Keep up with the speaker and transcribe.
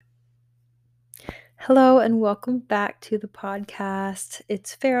Hello and welcome back to the podcast.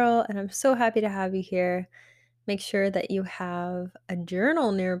 It's Farrell, and I'm so happy to have you here. Make sure that you have a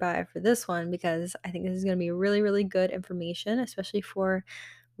journal nearby for this one because I think this is going to be really, really good information, especially for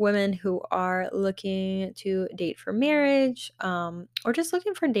women who are looking to date for marriage or just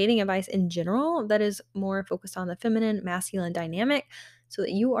looking for dating advice in general that is more focused on the feminine masculine dynamic so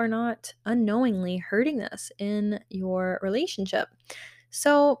that you are not unknowingly hurting this in your relationship.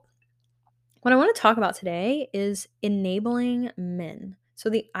 So, what I want to talk about today is enabling men. So,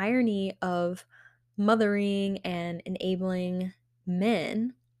 the irony of mothering and enabling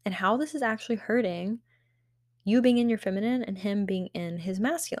men and how this is actually hurting you being in your feminine and him being in his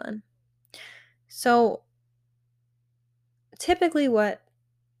masculine. So, typically, what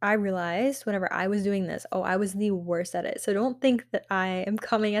I realized whenever I was doing this, I was the worst at it. So, don't think that I am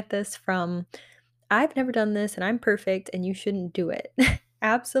coming at this from I've never done this and I'm perfect and you shouldn't do it.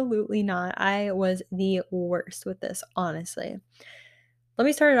 Absolutely not. I was the worst with this, honestly. Let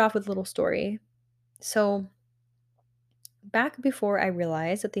me start it off with a little story. So, back before I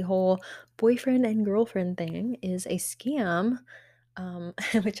realized that the whole boyfriend and girlfriend thing is a scam,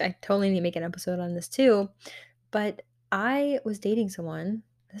 which I totally need to make an episode on this too, but I was dating someone.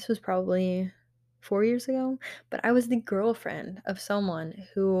 This was probably 4 years ago, but I was the girlfriend of someone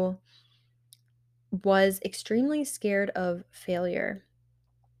who was extremely scared of failure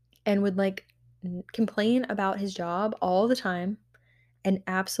and would complain about his job all the time and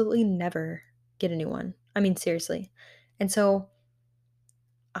absolutely never get a new one. I mean, seriously. And so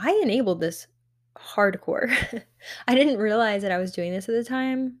I enabled this hardcore. I didn't realize that I was doing this at the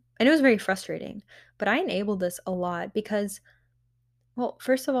time, and it was very frustrating. But I enabled this a lot because, well,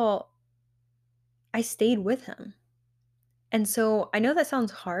 first of all, I stayed with him. And so I know that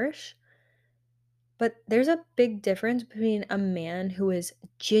sounds harsh, but there's a big difference between a man who is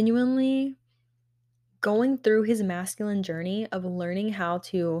genuinely going through his masculine journey of learning how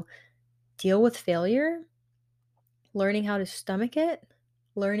to deal with failure, learning how to stomach it,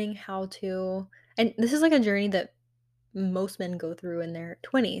 learning how to and this is like a journey that most men go through in their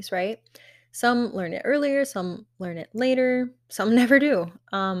 20s, right? Some learn it earlier, some learn it later, some never do.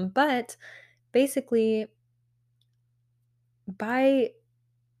 But basically, by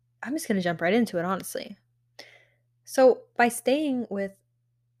I'm just gonna jump right into it, honestly. So, by staying with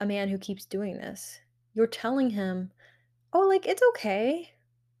a man who keeps doing this, you're telling him, oh, like, it's okay.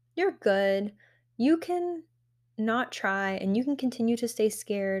 You're good. You can not try and you can continue to stay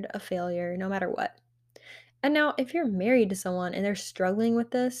scared of failure no matter what. And now, if you're married to someone and they're struggling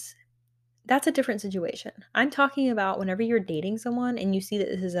with this, that's a different situation. I'm talking about whenever you're dating someone and you see that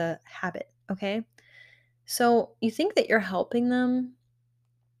this is a habit, okay? So you think that you're helping them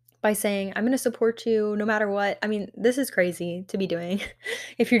by saying, I'm going to support you no matter what. I mean, this is crazy to be doing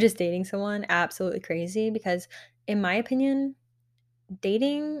if you're just dating someone, absolutely crazy. Because, in my opinion,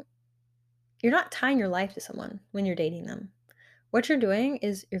 dating, you're not tying your life to someone when you're dating them. What you're doing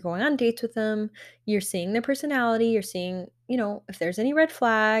is you're going on dates with them, you're seeing their personality, you're seeing, if there's any red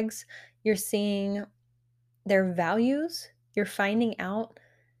flags, you're seeing their values, you're finding out,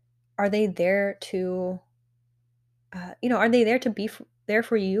 are they there to, are they there to be there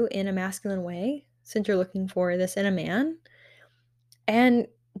for you in a masculine way since you're looking for this in a man? And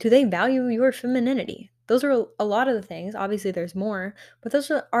do they value your femininity? Those are a lot of the things. Obviously, there's more, but those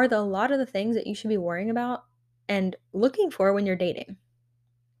a lot of the things that you should be worrying about and looking for when you're dating.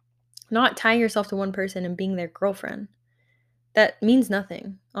 Not tying yourself to one person and being their girlfriend. That means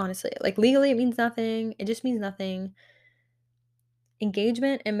nothing, honestly. Like legally, it means nothing. It just means nothing.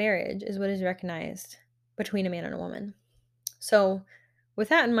 Engagement and marriage is what is recognized between a man and a woman. So, with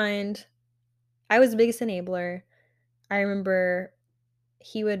that in mind, I was the biggest enabler. I remember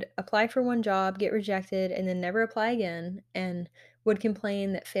he would apply for one job, get rejected, and then never apply again, and would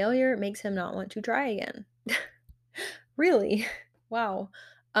complain that failure makes him not want to try again. Really? Wow.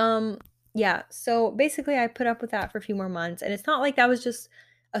 Um, yeah, so basically I put up with that for a few more months, and it's not like that was just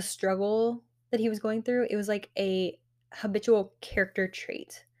a struggle that he was going through. It was like a habitual character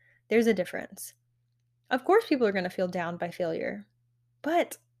trait. There's a difference. Of course people are going to feel down by failure,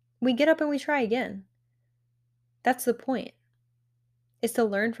 but we get up and we try again. That's the point. Is to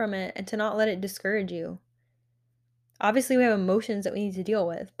learn from it and to not let it discourage you. Obviously, we have emotions that we need to deal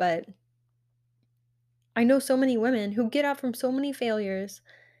with, but I know so many women who get up from so many failures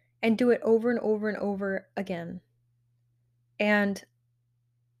and do it over and over and over again. And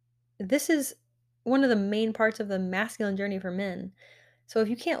this is one of the main parts of the masculine journey for men. So if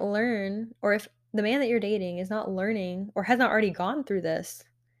you can't learn, or if the man that you're dating is not learning or has not already gone through this,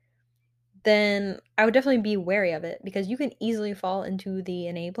 then I would definitely be wary of it because you can easily fall into the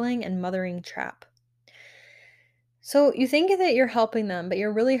enabling and mothering trap. So you think that you're helping them, but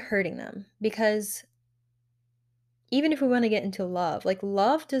you're really hurting them because even if we want to get into love, like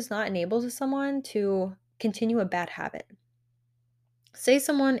love does not enable someone to continue a bad habit. Say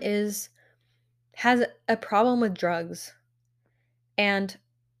someone is has a problem with drugs and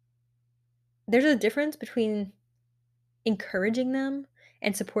there's a difference between encouraging them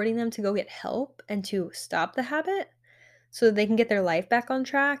and supporting them to go get help and to stop the habit so that they can get their life back on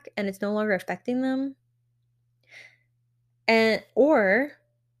track and it's no longer affecting them, and or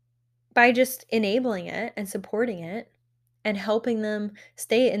by just enabling it and supporting it and helping them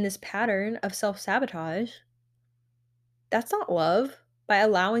stay in this pattern of self-sabotage. That's not love, by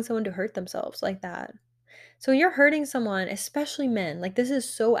allowing someone to hurt themselves like that. So you're hurting someone, especially men. Like this is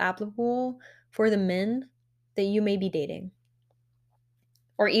so applicable for the men that you may be dating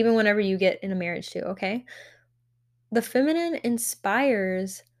or even whenever you get in a marriage too, okay? The feminine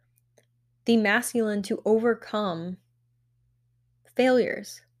inspires the masculine to overcome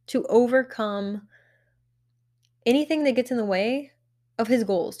failures, to overcome anything that gets in the way of his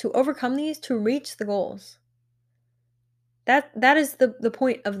goals, to overcome these to reach the goals. That is the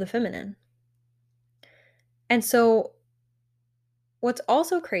point of the feminine. And so what's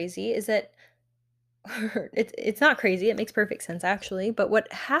also crazy is that it's not crazy, it makes perfect sense actually, but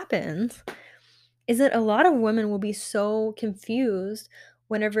what happens is that a lot of women will be so confused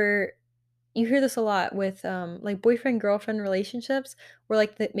whenever you hear this a lot with like boyfriend girlfriend relationships where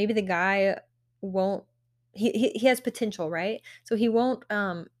like maybe the guy won't he has potential, right? So he won't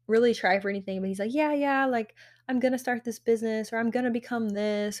really try for anything, but he's like, yeah, like I'm gonna start this business or I'm gonna become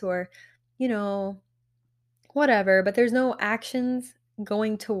this or you know whatever, but there's no actions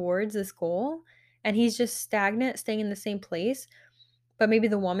going towards this goal, and he's just stagnant, staying in the same place, but maybe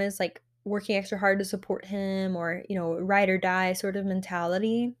the woman is, like, working extra hard to support him or, ride or die sort of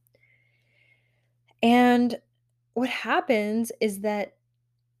mentality, and what happens is that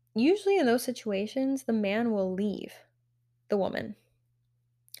usually in those situations, the man will leave the woman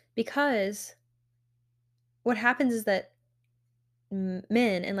because what happens is that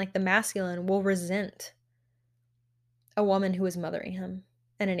men and, like, the masculine will resent a woman who is mothering him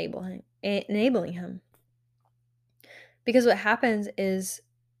and enabling him. Because what happens is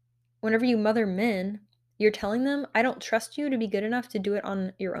whenever you mother men, you're telling them, "I don't trust you to be good enough to do it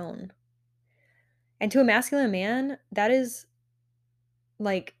on your own." And to a masculine man, that is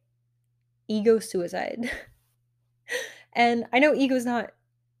like ego suicide. And I know ego is not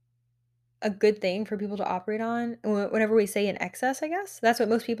a good thing for people to operate on whenever we say in excess, I guess. That's what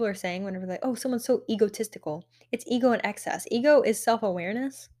most people are saying whenever they're like, "Oh, someone's so egotistical." It's ego in excess. Ego is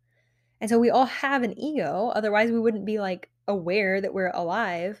self-awareness. And so we all have an ego, otherwise we wouldn't be like aware that we're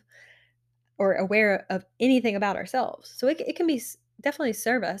alive or aware of anything about ourselves. So it can be definitely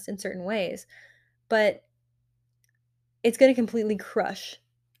serve us in certain ways, but it's going to completely crush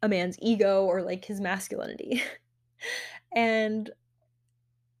a man's ego or like his masculinity. And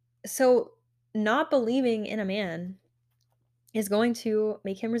so not believing in a man is going to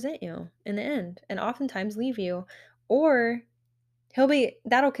make him resent you in the end and oftentimes leave you, or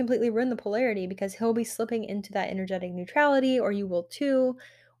that'll completely ruin the polarity because he'll be slipping into that energetic neutrality, or you will too,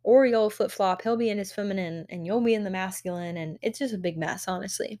 or you'll flip flop. He'll be in his feminine and you'll be in the masculine, and it's just a big mess,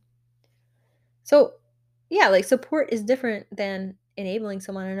 honestly. So, yeah, like support is different than enabling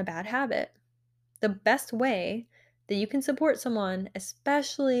someone in a bad habit. The best way that you can support someone,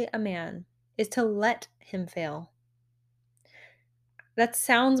 especially a man, is to let him fail. That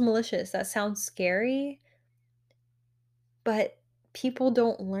sounds malicious, that sounds scary, but people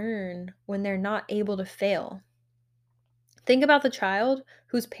don't learn when they're not able to fail. Think about the child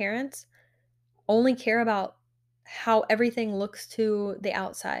whose parents only care about how everything looks to the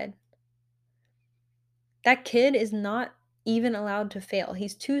outside. That kid is not even allowed to fail.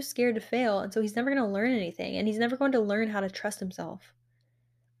 He's too scared to fail, and so he's never going to learn anything, and he's never going to learn how to trust himself.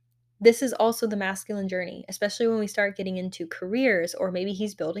 This is also the masculine journey, especially when we start getting into careers or maybe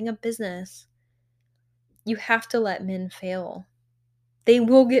he's building a business. You have to let men fail. They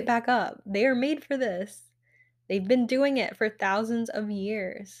will get back up. They are made for this. They've been doing it for thousands of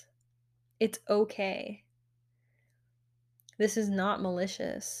years. It's okay. This is not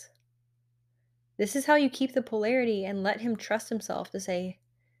malicious. This is how you keep the polarity and let him trust himself to say,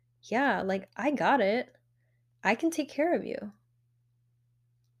 yeah, like, I got it. I can take care of you.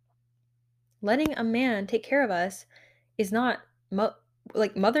 Letting a man take care of us is not,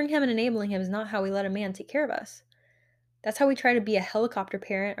 like, mothering him and enabling him is not how we let a man take care of us. That's how we try to be a helicopter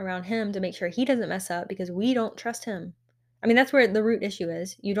parent around him to make sure he doesn't mess up because we don't trust him. I mean, that's where the root issue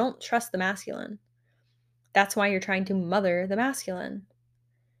is. You don't trust the masculine. That's why you're trying to mother the masculine.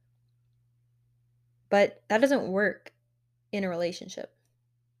 But that doesn't work in a relationship.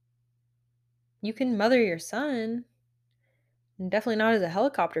 You can mother your son, and definitely not as a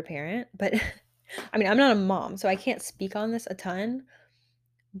helicopter parent, but I mean, I'm not a mom, so I can't speak on this a ton,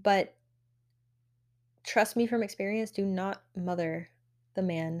 but trust me from experience, do not mother the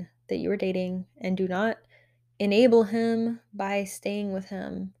man that you are dating, and do not enable him by staying with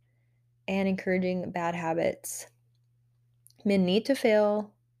him and encouraging bad habits. Men need to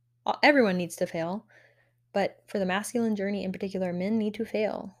fail. Everyone needs to fail, but for the masculine journey in particular, men need to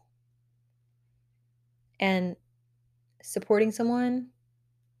fail. And supporting someone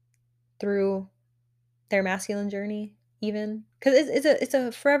through their masculine journey, even because it's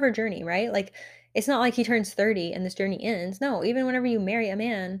a forever journey, right? Like, it's not like he turns 30 and this journey ends. No, even whenever you marry a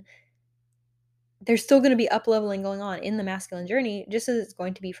man, there's still going to be up leveling going on in the masculine journey, just as it's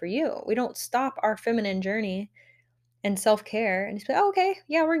going to be for you. We don't stop our feminine journey and self care and just be like, oh, okay,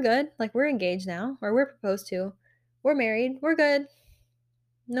 yeah, we're good. Like, we're engaged now, or we're proposed to, we're married, we're good.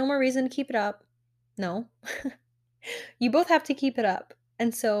 No more reason to keep it up. No, you both have to keep it up.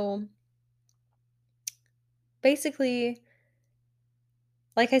 And so, basically,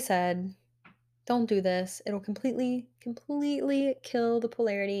 like I said, don't do this. It'll completely kill the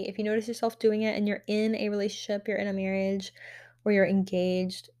polarity. If you notice yourself doing it and you're in a relationship, you're in a marriage, or you're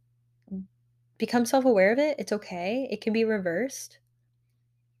engaged, become self-aware of it. It's okay. It can be reversed.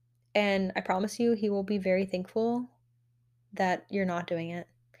 And I promise you, he will be very thankful that you're not doing it.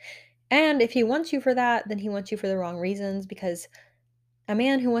 And if he wants you for that, then he wants you for the wrong reasons, because a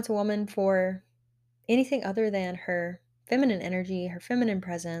man who wants a woman for anything other than her feminine energy, her feminine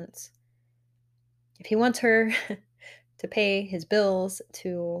presence, if he wants her to pay his bills,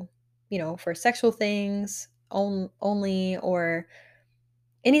 to, for sexual things only, or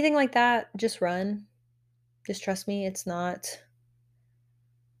anything like that, just run. Just trust me, it's not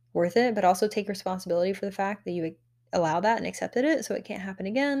worth it, but also take responsibility for the fact that you allow that and accepted it so it can't happen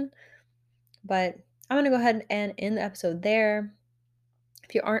again. But I'm going to go ahead and end the episode there.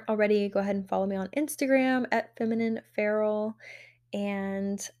 If you aren't already, go ahead and follow me on Instagram at Feminine Feral.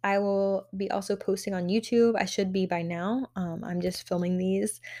 And I will be also posting on YouTube. I should be by now. I'm just filming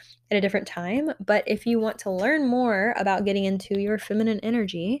these at a different time. But if you want to learn more about getting into your feminine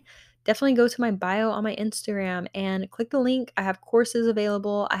energy, definitely go to my bio on my Instagram and click the link. I have courses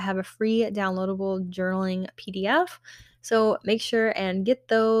available. I have a free downloadable journaling PDF. So make sure and get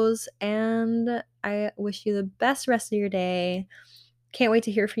those. And I wish you the best rest of your day. Can't wait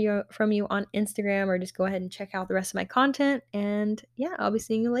to hear from you on Instagram, or just go ahead and check out the rest of my content. And yeah, I'll be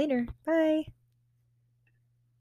seeing you later. Bye.